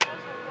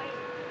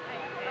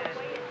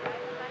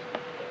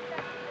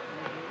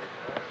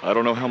I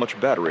don't know how much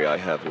battery I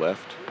have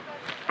left.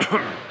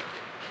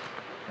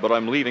 But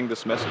I'm leaving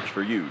this message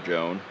for you,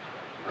 Joan.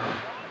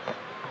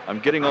 I'm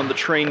getting on the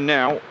train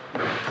now,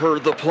 per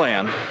the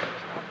plan.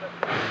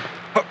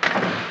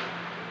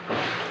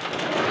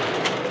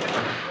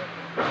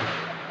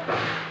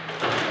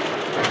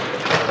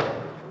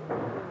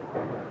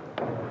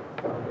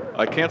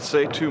 I can't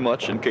say too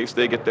much in case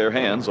they get their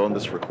hands on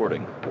this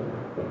recording,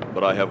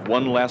 but I have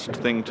one last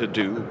thing to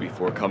do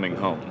before coming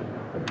home.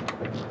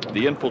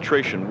 The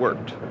infiltration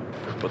worked,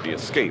 but the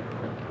escape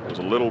was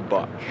a little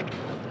botched.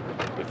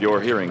 If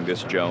you're hearing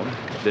this, Joan,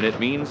 then it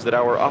means that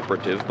our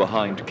operative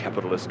behind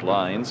capitalist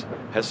lines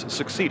has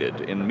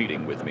succeeded in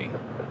meeting with me.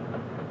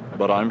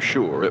 But I'm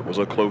sure it was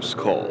a close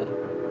call,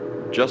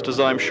 just as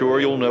I'm sure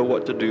you'll know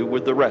what to do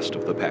with the rest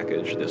of the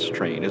package this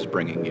train is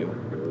bringing you.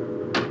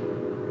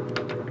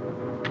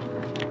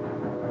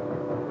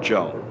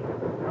 Joan,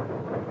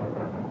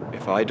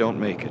 if I don't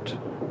make it,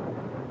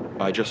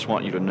 I just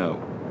want you to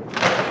know.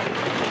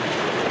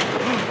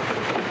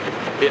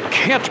 It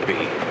can't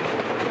be!